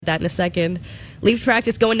That in a second. Leafs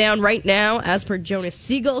practice going down right now, as per Jonas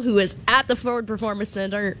Siegel, who is at the Ford Performance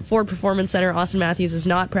Center. Austin Matthews is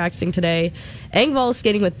not practicing today. Engvall is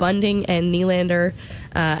skating with Bunting and Nylander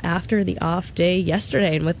after the off day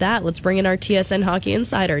yesterday. And with that, let's bring in our TSN hockey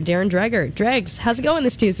insider, Darren Dreger. Dregs, how's it going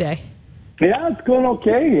this Tuesday? Yeah, it's going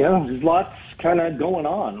okay. Yeah, there's lots kind of going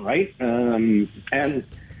on, right? And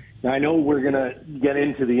I know we're going to get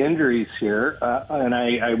into the injuries here, and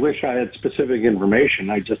I wish I had specific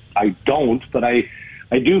information. I don't, but I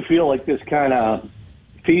do feel like this kind of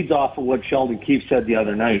feeds off of what Sheldon Keefe said the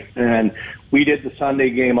other night. And we did the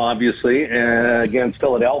Sunday game, obviously, against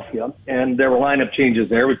Philadelphia, and there were lineup changes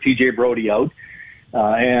there with TJ Brodie out,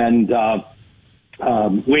 and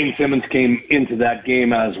Wayne Simmons came into that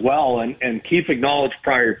game as well, and Keefe acknowledged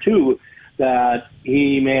prior to that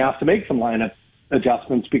he may have to make some lineup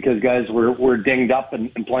adjustments because guys were dinged up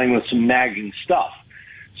and playing with some nagging stuff.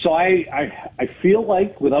 So I feel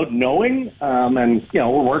like, without knowing, and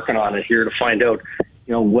we're working on it here to find out,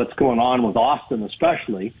 what's going on with Austin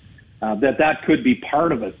especially, that could be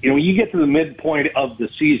part of it. When you get to the midpoint of the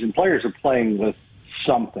season, players are playing with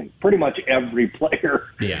something. Pretty much every player,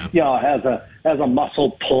 has a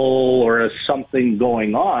muscle pull or has something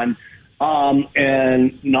going on.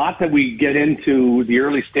 And not that we get into the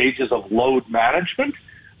early stages of load management,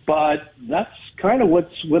 but that's kind of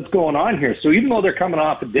what's going on here. So even though they're coming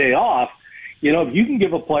off a day off, if you can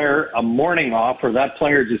give a player a morning off, or that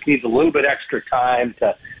player just needs a little bit extra time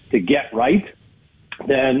to get right,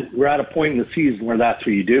 then we're at a point in the season where that's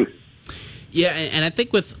what you do. Yeah, and I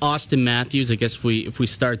think with Austin Matthews, I guess if we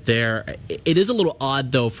start there, it is a little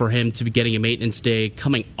odd, though, for him to be getting a maintenance day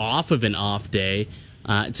coming off of an off day.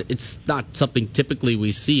 It's not something typically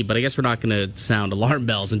we see, but I guess we're not going to sound alarm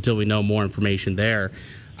bells until we know more information there.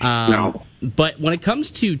 No. But when it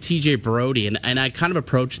comes to TJ Brodie, and I kind of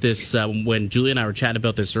approached this when Julia and I were chatting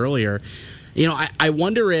about this earlier, I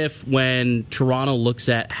wonder if when Toronto looks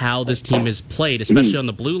at how this team has played, especially on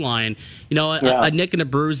the blue line, a nick and a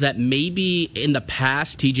bruise that maybe in the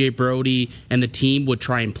past TJ Brodie and the team would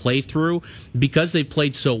try and play through, because they've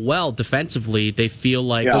played so well defensively, they feel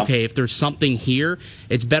like, okay, if there's something here,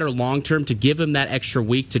 it's better long-term to give him that extra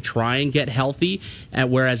week to try and get healthy,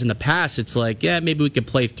 whereas in the past, it's like, maybe we could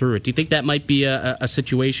play through it. Do you think that might be a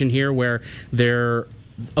situation here where they're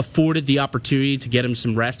afforded the opportunity to get him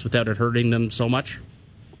some rest without it hurting them so much?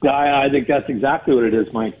 I think that's exactly what it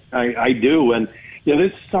is, Mike. I do. And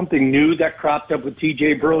this is something new that cropped up with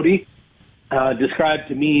TJ Brodie, described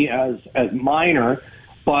to me as minor,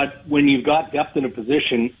 but when you've got depth in a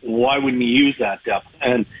position, why wouldn't you use that depth?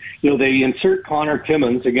 And, they insert Connor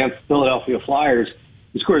Timmins against Philadelphia Flyers.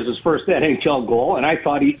 He scores his first NHL goal, and I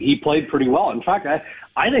thought he played pretty well. In fact,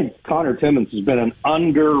 I think Connor Timmins has been an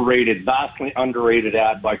vastly underrated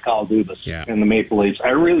ad by Kyle Dubas in the Maple Leafs. I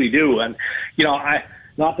really do. And,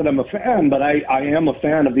 not that I'm a fan, but I am a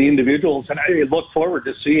fan of the individuals, and I look forward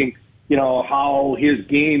to seeing, how his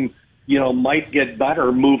game, might get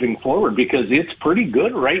better moving forward, because it's pretty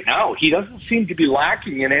good right now. He doesn't seem to be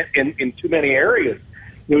lacking in it in too many areas.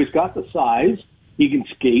 He's got the size. He can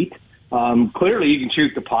skate. Clearly, he can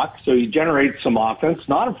shoot the puck, so he generates some offense.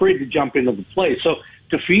 Not afraid to jump into the play. So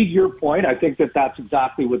to feed your point, I think that's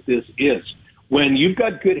exactly what this is. When you've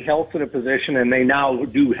got good health in a position, and they now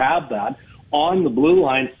do have that on the blue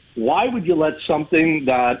line, why would you let something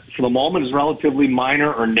that for the moment is relatively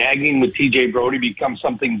minor or nagging with TJ Brodie become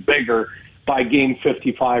something bigger by game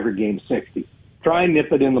 55 or game 60? Try and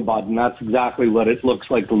nip it in the bud, and that's exactly what it looks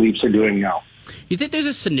like the Leafs are doing now. You think there's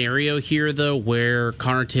a scenario here, though, where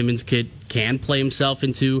Connor Timmins can play himself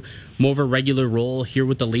into more of a regular role here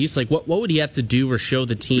with the Leafs? Like, what would he have to do or show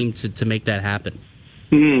the team to make that happen?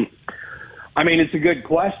 I mean, it's a good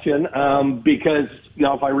question, because,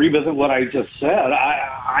 if I revisit what I just said,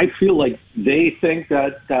 I feel like they think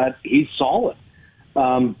that he's solid.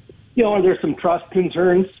 Are there some trust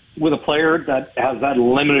concerns with a player that has that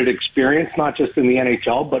limited experience, not just in the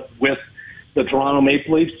NHL, but with the Toronto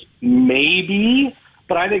Maple Leafs? Maybe,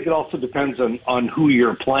 but I think it also depends on who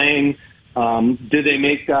you're playing. Did they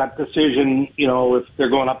make that decision, if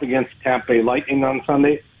they're going up against Tampa Bay Lightning on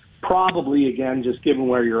Sunday? Probably, again, just given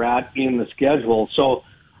where you're at in the schedule. So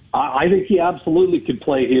I think he absolutely could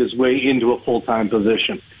play his way into a full-time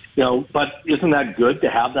position. But isn't that good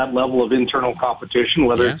to have that level of internal competition,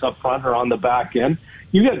 whether it's up front or on the back end?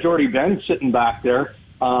 You got Jordy Ben sitting back there.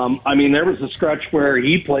 There was a stretch where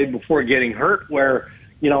he played before getting hurt where,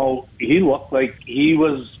 he looked like he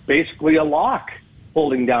was basically a lock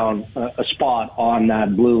holding down a spot on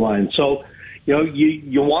that blue line. So,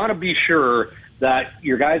 you want to be sure that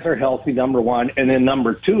your guys are healthy, number one, and then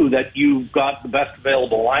number two, that you've got the best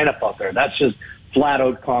available lineup out there. That's just flat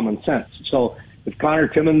out common sense. So if Connor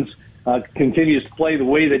Timmins continues to play the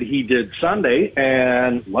way that he did Sunday,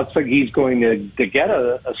 and looks like he's going to get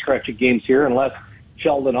a stretch of games here, unless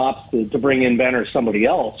Sheldon opts to bring in Ben or somebody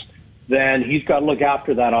else, then he's got to look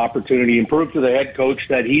after that opportunity and prove to the head coach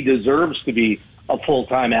that he deserves to be a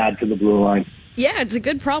full-time add to the blue line. Yeah, it's a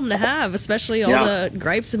good problem to have, especially all the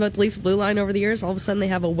gripes about the Leafs blue line over the years. All of a sudden, they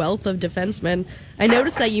have a wealth of defensemen. I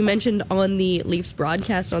noticed that you mentioned on the Leafs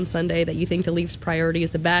broadcast on Sunday that you think the Leafs' priority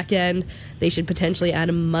is the back end. They should potentially add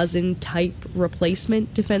a Muzzin-type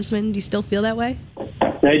replacement defenseman. Do you still feel that way?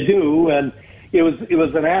 I do, and it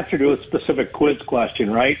was an answer to a specific quiz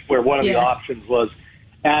question, right, where one of the options was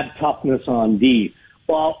add toughness on D.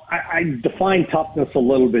 Well, I define toughness a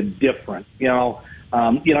little bit different, you're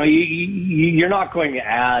not going to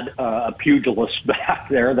add a pugilist back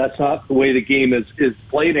there. That's not the way the game is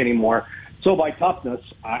played anymore. So by toughness,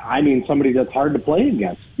 I mean somebody that's hard to play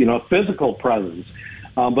against, physical presence,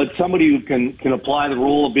 but somebody who can apply the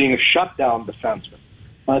rule of being a shutdown defenseman.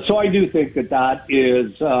 So I do think that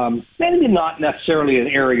is maybe not necessarily an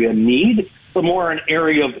area of need, but more an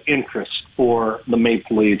area of interest for the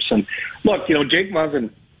Maple Leafs. And look, Jake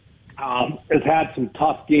Muzzin has had some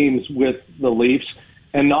tough games with the Leafs,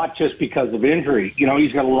 and not just because of injury.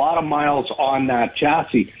 He's got a lot of miles on that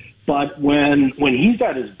chassis, but when he's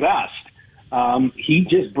at his best, he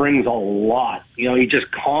just brings a lot. He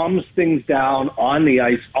just calms things down on the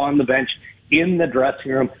ice, on the bench, in the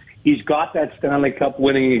dressing room. He's got that Stanley Cup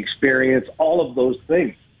winning experience, all of those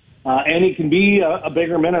things. And he can be a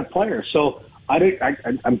bigger minute player. So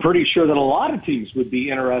I'm pretty sure that a lot of teams would be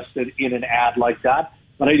interested in an ad like that.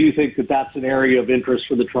 But I do think that that's an area of interest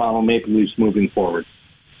for the Toronto Maple Leafs moving forward.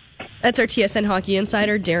 That's our TSN Hockey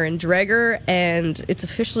Insider, Darren Dreger, and it's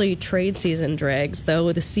officially trade season, Dregs,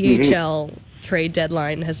 though the CHL trade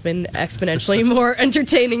deadline has been exponentially more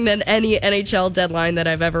entertaining than any NHL deadline that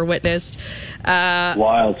I've ever witnessed.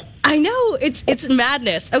 Wild. I know, it's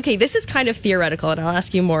madness. Okay, this is kind of theoretical, and I'll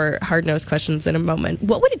ask you more hard-nosed questions in a moment.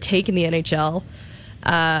 What would it take in the NHL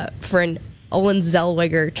for an Olen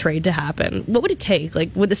Zellweger trade to happen? What would it take?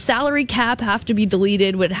 Like, would the salary cap have to be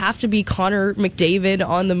deleted? Would it have to be Connor McDavid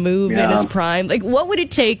on the move in his prime? Like, what would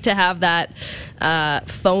it take to have that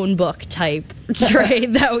phone book type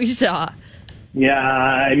trade that we saw? Yeah,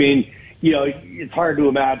 I mean, it's hard to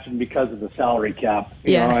imagine because of the salary cap.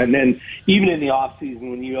 You know? And then even in the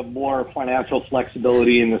offseason, when you have more financial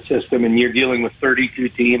flexibility in the system and you're dealing with 32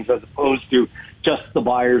 teams as opposed to just the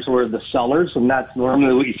buyers or the sellers, and that's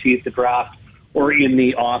normally what you see at the draft or in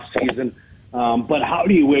the off season. But how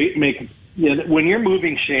do you make when you're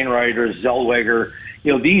moving Shane Wright or Zellweger,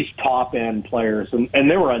 these top end players, and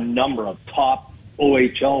there were a number of top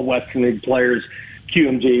OHL Western League players,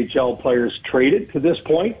 QMJHL players traded to this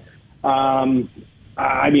point.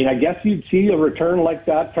 I mean, I guess you'd see a return like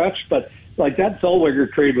that fetched, but like that Zellweger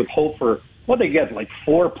trade with Hofer, what they get, like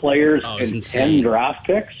 4 players and 10 draft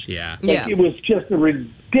picks? Yeah. It was just a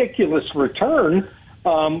ridiculous return.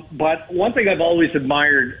 But one thing I've always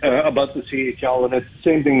admired about the CHL, and it's the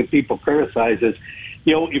same thing that people criticize, is,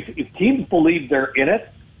 if teams believe they're in it,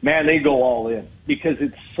 man, they go all in because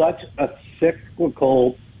it's such a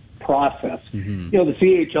cyclical process. The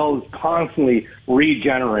CHL is constantly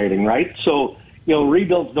regenerating, right? So,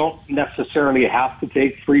 rebuilds don't necessarily have to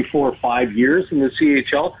take 3, 4, 5 years in the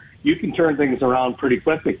CHL. You can turn things around pretty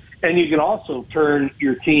quickly. And you can also turn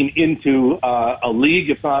your team into a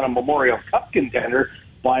league, if not a Memorial Cup contender,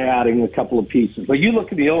 by adding a couple of pieces. Like you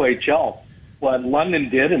look at the OHL, what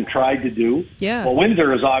London did and tried to do. Yeah. Well,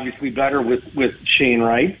 Windsor is obviously better with Shane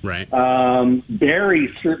Wright. Right.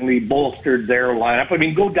 Barrie certainly bolstered their lineup. I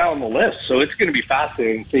mean, go down the list. So it's going to be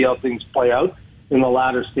fascinating to see how things play out in the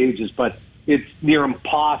latter stages. But it's near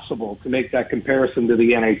impossible to make that comparison to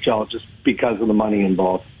the NHL just because of the money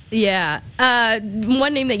involved. Yeah.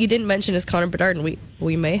 One name that you didn't mention is Connor Bedard, and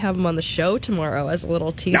we may have him on the show tomorrow as a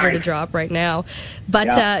little teaser to drop right now.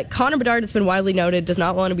 But Connor Bedard, it's been widely noted, does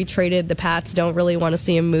not want to be traded. The Pats don't really want to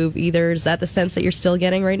see him move either. Is that the sense that you're still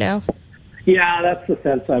getting right now? Yeah, that's the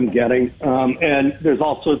sense I'm getting. And there's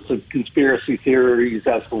all sorts of conspiracy theories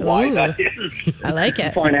as to why that is. I like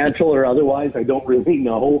it. Financial or otherwise, I don't really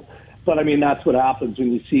know. But, I mean, that's what happens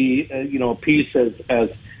when you see, a piece as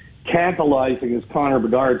tantalizing as Connor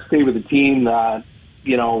Bedard stay with a team that,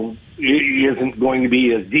 isn't going to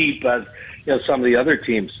be as deep as some of the other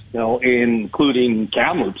teams, including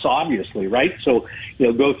Kamloops, obviously, right? So,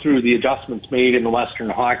 go through the adjustments made in the Western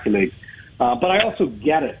Hockey League. But I also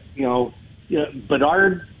get it,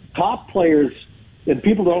 Bedard, top players, and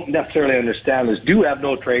people don't necessarily understand this, do have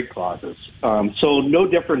no trade clauses. So no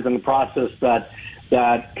different than the process that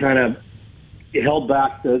kind of held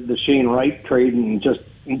back the Shane Wright trade and just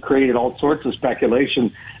created all sorts of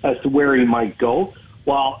speculation as to where he might go.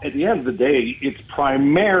 Well, at the end of the day, it's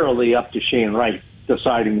primarily up to Shane Wright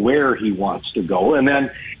deciding where he wants to go. And then,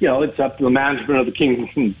 it's up to the management of the Kings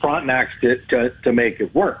and Frontenacs to make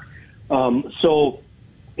it work. So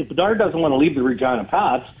if Bedard doesn't want to leave the Regina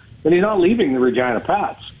Pats, then he's not leaving the Regina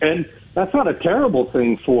Pats. And that's not a terrible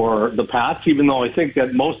thing for the Pats, even though I think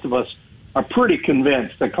that most of us are pretty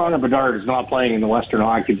convinced that Connor Bedard is not playing in the Western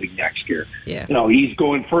Hockey League next year. Yeah. He's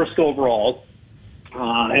going first overall,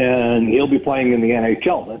 and he'll be playing in the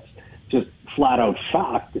NHL. That's just flat-out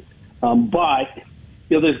fact. But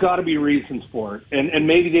there's got to be reasons for it, and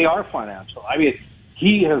maybe they are financial. I mean,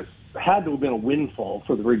 he has had to have been a windfall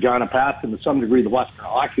for the Regina Pats and to some degree the Western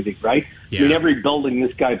Hockey League, right? Yeah. I mean, every building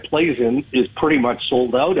this guy plays in is pretty much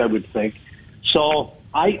sold out, I would think. So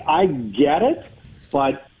I get it,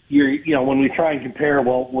 but when we try and compare,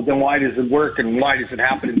 well, then why does it work and why does it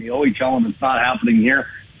happen in the OHL and it's not happening here?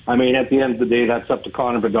 I mean, at the end of the day, that's up to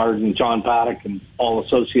Connor Bedard and John Paddock and all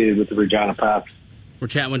associated with the Regina Pats. We're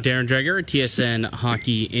chatting with Darren Dreger, TSN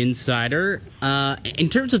Hockey Insider. In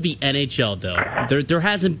terms of the NHL, though, there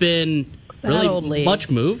hasn't been really much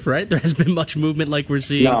move, right? There hasn't been much movement like we're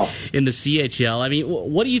seeing in the CHL. I mean,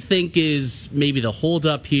 what do you think is maybe the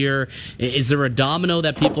holdup here? Is there a domino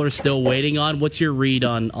that people are still waiting on? What's your read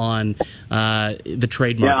on the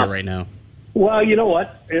trade market right now? Well, you know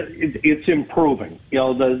what? It's improving.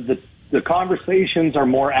 The conversations are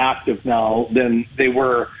more active now than they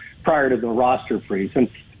were prior to the roster freeze. And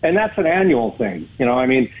that's an annual thing. I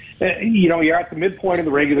mean, you're at the midpoint of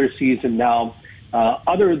the regular season now.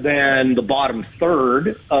 Other than the bottom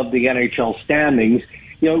third of the NHL standings,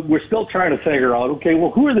 we're still trying to figure out, okay,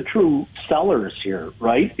 well, who are the true sellers here,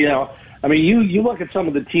 right? I mean, you look at some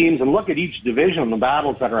of the teams and look at each division, the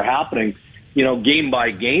battles that are happening, game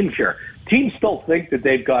by game here. Teams still think that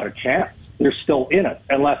they've got a chance. They're still in it,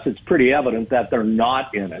 unless it's pretty evident that they're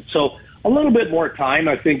not in it. So a little bit more time,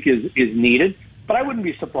 I think, is needed. But I wouldn't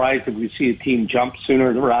be surprised if we see a team jump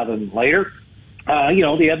sooner rather than later.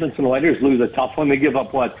 The Edmonton Oilers lose a tough one. They give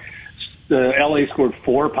up the LA scored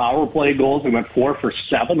 4 power play goals. They went 4 for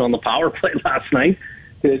 7 on the power play last night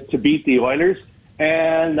to beat the Oilers.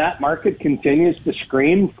 And that market continues to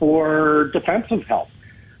scream for defensive help.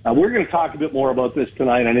 We're going to talk a bit more about this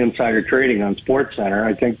tonight on Insider Trading on SportsCenter.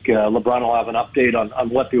 I think LeBron will have an update on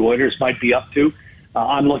what the Oilers might be up to.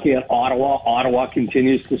 I'm looking at Ottawa. Ottawa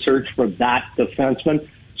continues to search for that defenseman.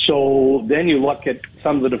 So then you look at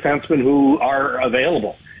some of the defensemen who are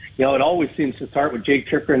available. It always seems to start with Jake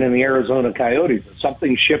Chychrun and the Arizona Coyotes.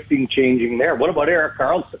 Something shifting, changing there. What about Erik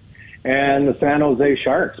Karlsson and the San Jose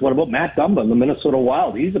Sharks? What about Matt Dumba and the Minnesota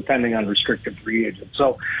Wild? He's a pending unrestricted free agent.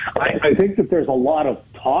 So I think that there's a lot of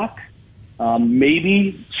talk,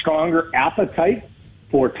 maybe stronger appetite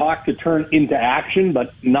for talk to turn into action,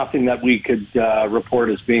 but nothing that we could report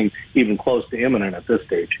as being even close to imminent at this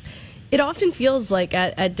stage. It often feels like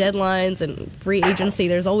at deadlines and free agency,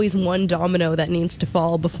 there's always one domino that needs to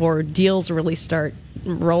fall before deals really start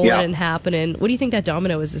rolling and happening. What do you think that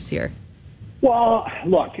domino is this year? Well,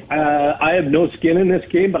 look, I have no skin in this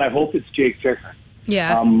game, but I hope it's Jake Chychrun.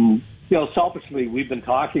 Yeah. Selfishly, we've been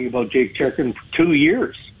talking about Jake Chychrun for 2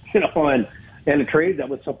 years, and a trade that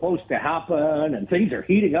was supposed to happen, and things are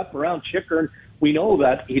heating up around Chychrun. We know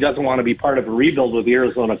that he doesn't want to be part of a rebuild with the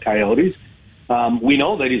Arizona Coyotes. We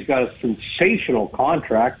know that he's got a sensational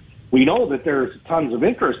contract. We know that there's tons of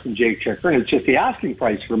interest in Jake Chychrun. It's just the asking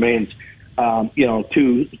price remains,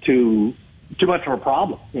 too much of a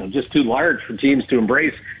problem. Just too large for teams to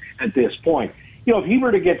embrace at this point. If he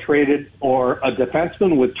were to get traded or a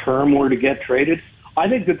defenseman with term were to get traded, I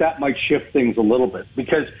think that might shift things a little bit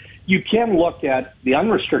because you can look at the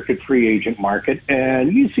unrestricted free agent market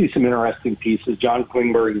and you see some interesting pieces. John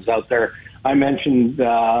Klingberg is out there. I mentioned,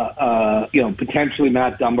 potentially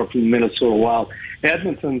Matt Dumba from the Minnesota Wild.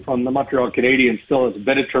 Edmonton from the Montreal Canadiens still has a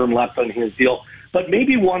bit of term left on his deal. But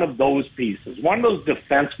maybe one of those pieces, one of those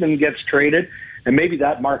defensemen gets traded, and maybe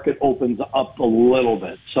that market opens up a little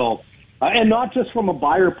bit. So, and not just from a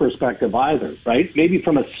buyer perspective either, right? Maybe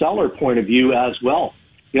from a seller point of view as well.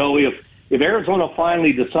 If Arizona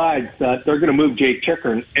finally decides that they're going to move Jake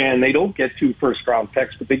Chychrun and they don't get 2 first-round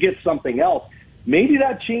picks, but they get something else, maybe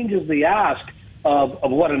that changes the ask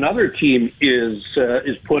of what another team is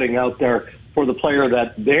putting out there for the player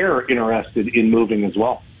that they're interested in moving as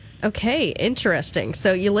well. Okay, interesting.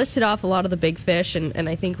 So you listed off a lot of the big fish, and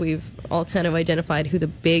I think we've all kind of identified who the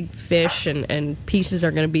big fish and pieces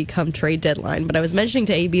are going to be come trade deadline. But I was mentioning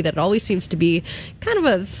to AB that it always seems to be kind of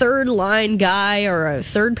a third line guy or a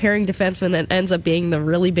third pairing defenseman that ends up being the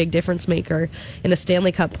really big difference maker in a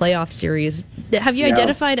Stanley Cup playoff series. Have you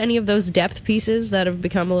identified any of those depth pieces that have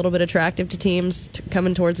become a little bit attractive to teams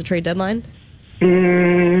coming towards the trade deadline?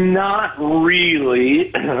 Not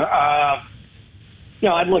really.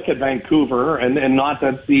 I'd look at Vancouver, and not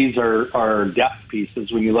that these are depth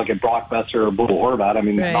pieces. When you look at Brock Besser or Bo Horvat, I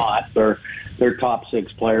mean, they're not. They're top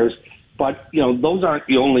six players. But, those aren't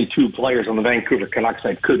the only two players on the Vancouver Canucks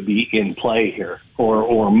that could be in play here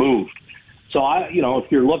or moved. So,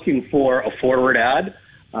 if you're looking for a forward ad,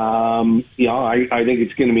 I think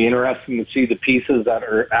it's going to be interesting to see the pieces that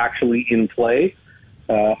are actually in play.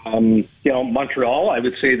 Montreal, I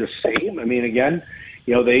would say the same. I mean, again,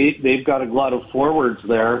 they've got a glut of forwards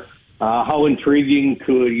there. How intriguing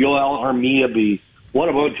could Yoel Armia be? What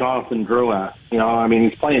about Jonathan Drouin?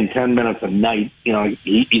 He's playing 10 minutes a night.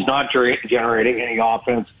 He's not generating any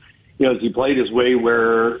offense. Has he played his way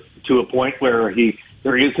to a point where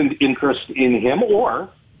there isn't interest in him? Or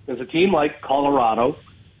there's a team like Colorado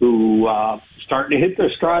who starting to hit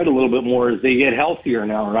their stride a little bit more as they get healthier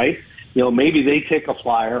now, right? Maybe they take a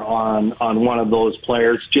flyer on one of those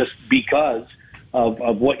players just because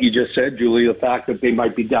of what you just said, Julie, the fact that they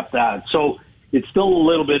might be depth ads. So it's still a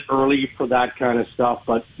little bit early for that kind of stuff.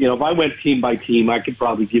 But, if I went team by team, I could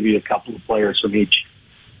probably give you a couple of players from each.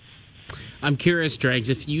 I'm curious, Dregs,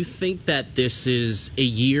 if you think that this is a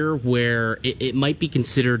year where it might be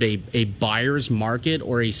considered a buyer's market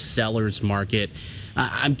or a seller's market.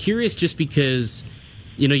 I'm curious just because...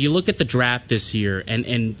 you look at the draft this year,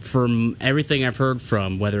 and from everything I've heard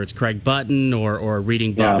from, whether it's Craig Button or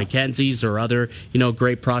reading Bob McKenzie's or other,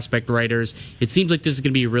 great prospect writers, it seems like this is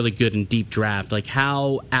going to be a really good and deep draft. Like,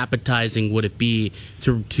 how appetizing would it be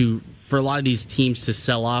for a lot of these teams to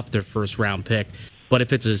sell off their first round pick? But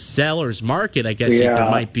if it's a seller's market, I guess there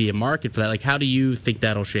might be a market for that. Like, how do you think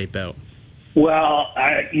that'll shape out? Well,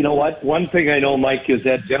 you know what? One thing I know, Mike, is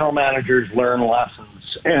that general managers learn lessons.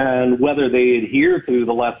 And whether they adhere to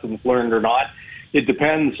the lessons learned or not, it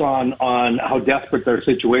depends on how desperate their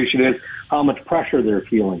situation is, how much pressure they're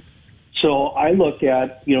feeling. So I look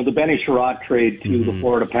at, the Benny Sherratt trade to the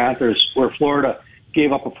Florida Panthers, where Florida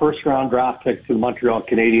gave up a first-round draft pick to the Montreal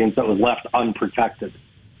Canadiens that was left unprotected,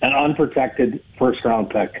 an unprotected first-round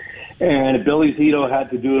pick. And if Billy Zito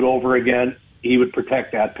had to do it over again, he would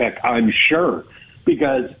protect that pick, I'm sure,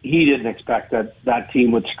 because he didn't expect that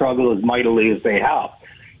team would struggle as mightily as they have.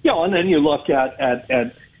 And then you look at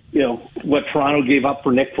what Toronto gave up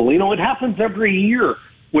for Nick Foligno. It happens every year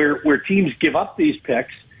where teams give up these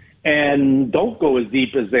picks and don't go as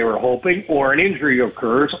deep as they were hoping, or an injury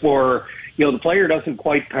occurs, or the player doesn't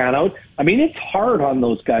quite pan out. I mean, it's hard on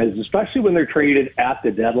those guys, especially when they're traded at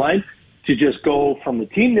the deadline, to just go from the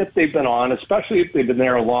team that they've been on, especially if they've been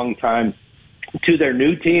there a long time, to their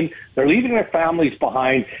new team. They're leaving their families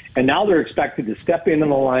behind, and now they're expected to step into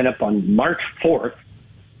the lineup on March 4th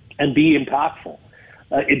and be impactful.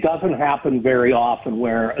 It doesn't happen very often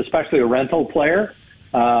where, especially a rental player,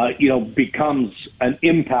 becomes an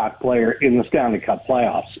impact player in the Stanley Cup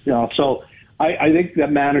playoffs. So I think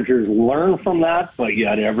that managers learn from that, but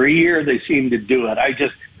yet every year they seem to do it.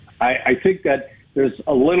 I think that there's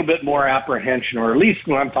a little bit more apprehension, or at least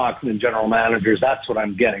when I'm talking to general managers, that's what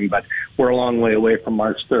I'm getting. But we're a long way away from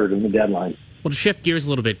March 3rd and the deadline. Well, to shift gears a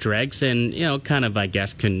little bit, Dregs, and, kind of, I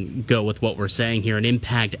guess, can go with what we're saying here, an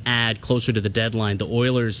impact ad closer to the deadline. The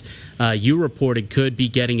Oilers, you reported, could be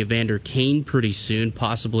getting Evander Kane pretty soon,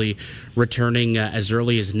 possibly returning as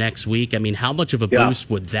early as next week. I mean, how much of a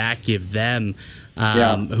boost would that give them,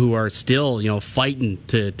 who are still, fighting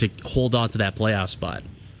to hold on to that playoff spot?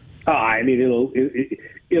 I mean,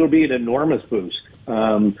 it'll be an enormous boost.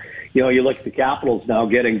 You look at the Capitals now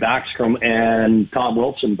getting Backstrom and Tom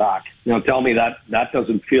Wilson back. Tell me that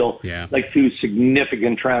doesn't feel like two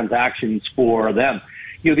significant transactions for them.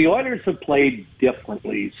 The Oilers have played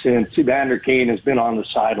differently since Evander Kane has been on the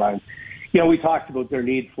sidelines. We talked about their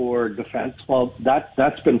need for defense. Well,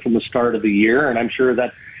 that's been from the start of the year, and I'm sure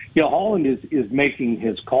that Holland is making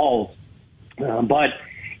his calls, but.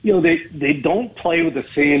 They don't play with the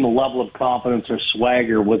same level of confidence or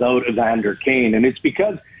swagger without Evander Kane, and it's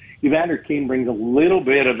because Evander Kane brings a little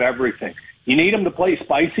bit of everything. You need him to play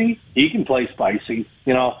spicy, he can play spicy.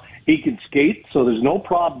 He can skate, so there's no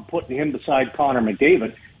problem putting him beside Connor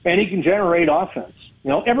McDavid, and he can generate offense.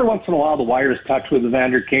 Every once in a while the wires touch with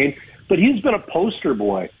Evander Kane, but he's been a poster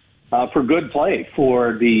boy for good play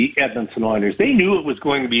for the Edmonton Oilers. They knew it was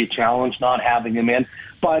going to be a challenge not having him in,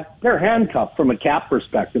 but they're handcuffed from a cap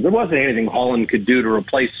perspective. There wasn't anything Holland could do to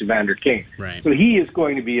replace Evander Kane. Right. So he is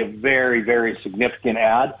going to be a very, very significant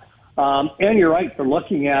add. And you're right, they're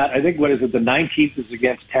looking at, I think, what is it, the 19th is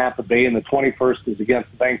against Tampa Bay and the 21st is against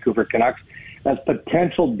the Vancouver Canucks as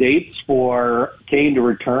potential dates for Kane to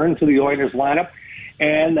return to the Oilers lineup.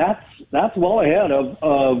 And that's well ahead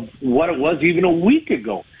of what it was even a week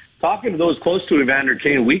ago. Talking to those close to Evander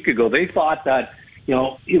Kane a week ago, they thought that,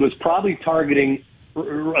 it was probably targeting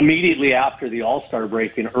immediately after the All-Star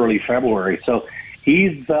break in early February. So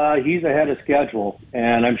he's ahead of schedule,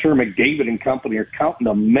 and I'm sure McDavid and company are counting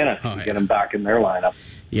the minutes to get him back in their lineup.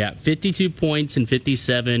 Yeah, 52 points in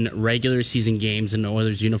 57 regular season games in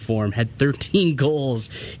Oilers uniform. Had 13 goals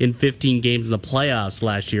in 15 games in the playoffs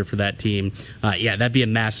last year for that team. That'd be a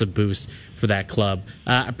massive boost for that club.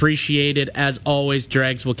 Appreciate it. As always,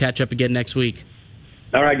 Dregs, we'll catch up again next week.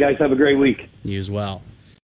 All right, guys, have a great week. You as well.